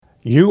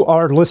You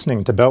are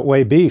listening to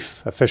Beltway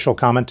Beef, official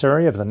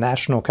commentary of the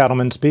National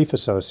Cattlemen's Beef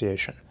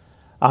Association.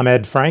 I'm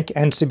Ed Frank,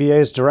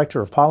 NCBA's Director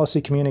of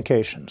Policy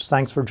Communications.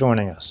 Thanks for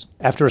joining us.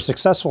 After a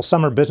successful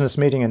summer business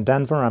meeting in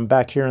Denver, I'm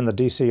back here in the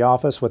D.C.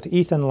 office with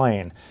Ethan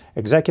Lane,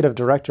 Executive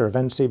Director of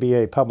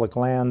NCBA Public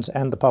Lands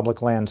and the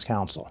Public Lands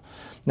Council.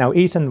 Now,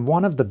 Ethan,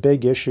 one of the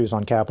big issues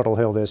on Capitol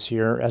Hill this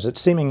year, as it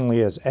seemingly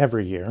is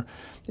every year,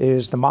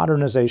 is the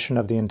modernization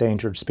of the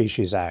Endangered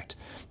Species Act.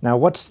 Now,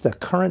 what's the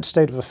current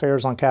state of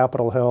affairs on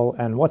Capitol Hill,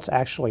 and what's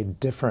actually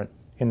different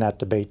in that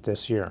debate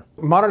this year?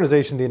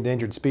 Modernization of the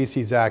Endangered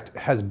Species Act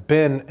has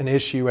been an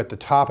issue at the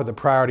top of the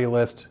priority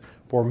list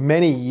for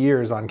many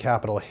years on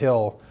Capitol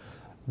Hill.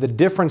 The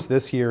difference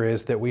this year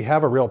is that we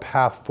have a real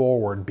path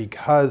forward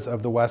because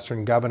of the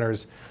Western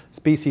Governor's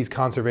Species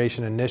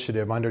Conservation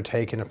Initiative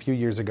undertaken a few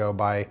years ago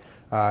by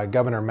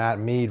Governor Matt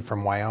Mead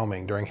from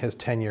Wyoming during his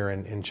tenure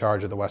in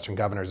charge of the Western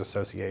Governors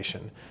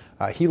Association.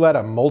 He led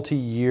a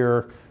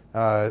multi-year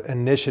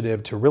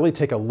initiative to really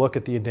take a look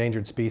at the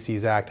Endangered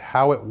Species Act,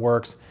 how it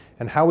works,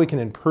 and how we can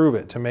improve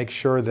it to make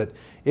sure that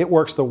it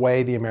works the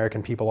way the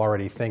American people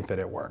already think that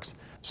it works.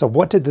 So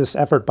what did this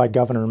effort by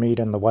Governor Mead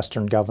and the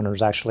Western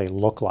governors actually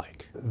look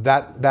like?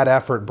 That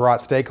effort brought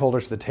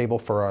stakeholders to the table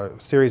for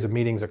a series of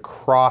meetings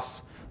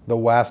across the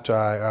West.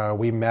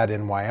 We met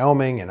in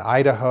Wyoming, in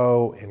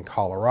Idaho, in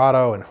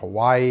Colorado, in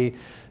Hawaii,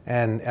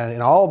 and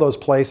in all of those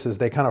places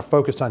they kind of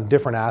focused on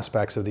different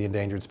aspects of the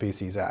Endangered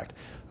Species Act.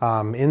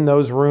 In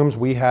those rooms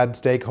we had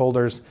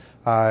stakeholders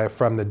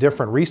from the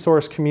different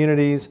resource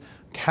communities,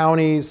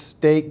 counties,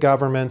 state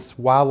governments,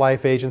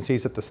 wildlife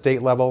agencies at the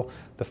state level,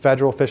 the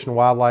Federal Fish and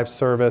Wildlife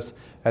Service,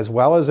 as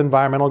well as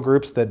environmental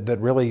groups that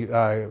really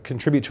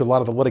contribute to a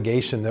lot of the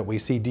litigation that we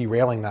see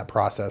derailing that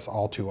process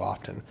all too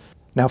often.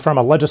 Now, from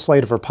a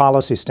legislative or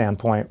policy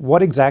standpoint,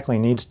 what exactly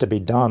needs to be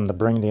done to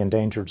bring the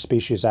Endangered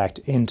Species Act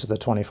into the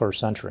 21st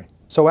century?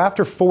 So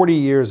after 40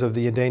 years of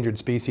the Endangered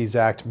Species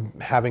Act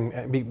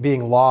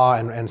being law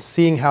and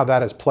seeing how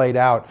that has played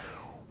out,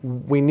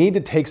 we need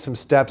to take some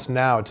steps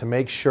now to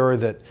make sure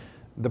that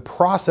the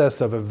process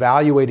of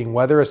evaluating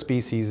whether a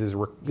species is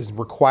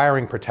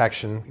requiring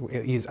protection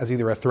as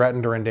either a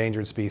threatened or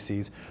endangered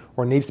species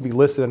or needs to be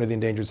listed under the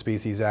Endangered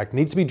Species Act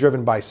needs to be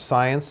driven by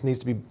science, needs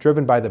to be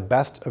driven by the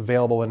best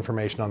available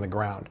information on the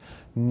ground,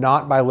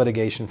 not by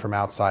litigation from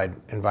outside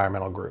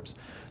environmental groups.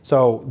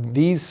 So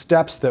these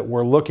steps that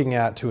we're looking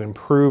at to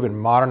improve and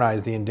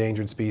modernize the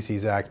Endangered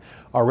Species Act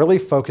are really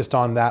focused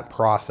on that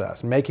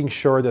process, making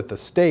sure that the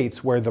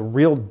states where the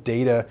real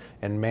data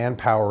and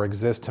manpower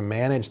exists to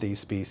manage these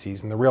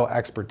species and the real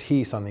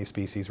expertise on these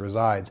species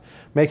resides,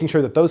 making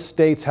sure that those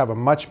states have a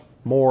much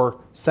more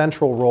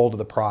central role to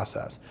the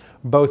process,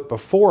 both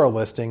before a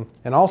listing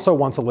and also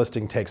once a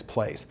listing takes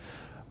place.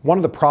 One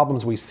of the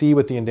problems we see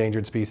with the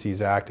Endangered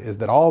Species Act is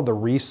that all of the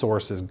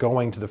resources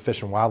going to the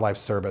Fish and Wildlife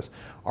Service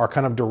are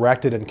kind of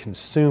directed and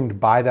consumed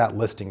by that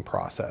listing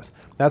process.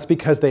 That's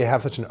because they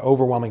have such an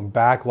overwhelming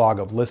backlog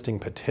of listing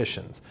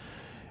petitions.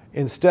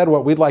 Instead,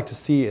 what we'd like to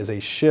see is a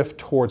shift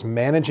towards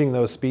managing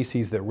those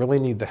species that really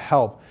need the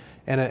help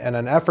and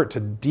an effort to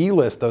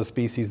delist those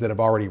species that have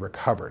already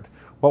recovered.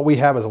 What we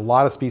have is a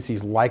lot of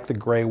species like the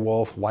gray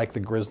wolf, like the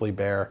grizzly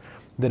bear,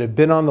 that have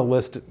been on the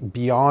list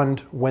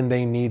beyond when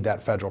they need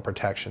that federal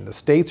protection. The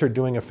states are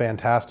doing a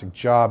fantastic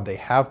job. They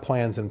have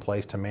plans in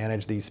place to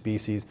manage these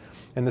species,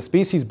 and the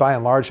species by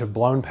and large have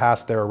blown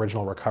past their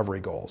original recovery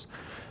goals.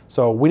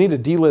 So we need to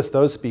delist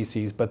those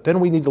species, but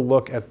then we need to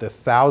look at the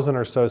 1,000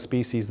 or so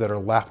species that are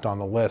left on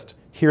the list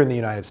here in the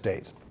United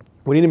States.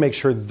 We need to make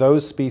sure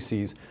those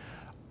species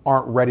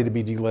aren't ready to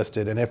be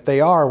delisted, and if they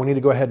are, we need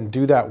to go ahead and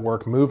do that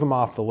work, move them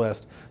off the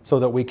list so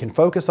that we can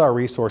focus our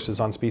resources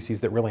on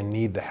species that really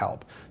need the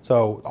help.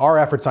 So our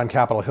efforts on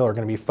Capitol Hill are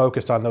going to be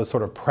focused on those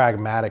sort of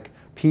pragmatic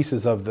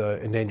pieces of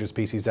the Endangered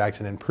Species Act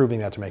and improving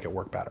that to make it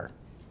work better.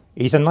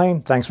 Ethan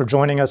Lane, thanks for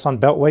joining us on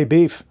Beltway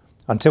Beef.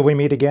 Until we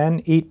meet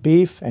again, eat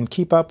beef and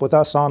keep up with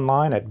us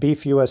online at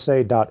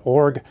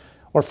beefusa.org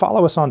or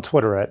follow us on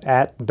Twitter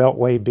at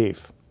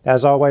 @BeltwayBeef.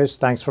 As always,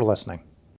 thanks for listening.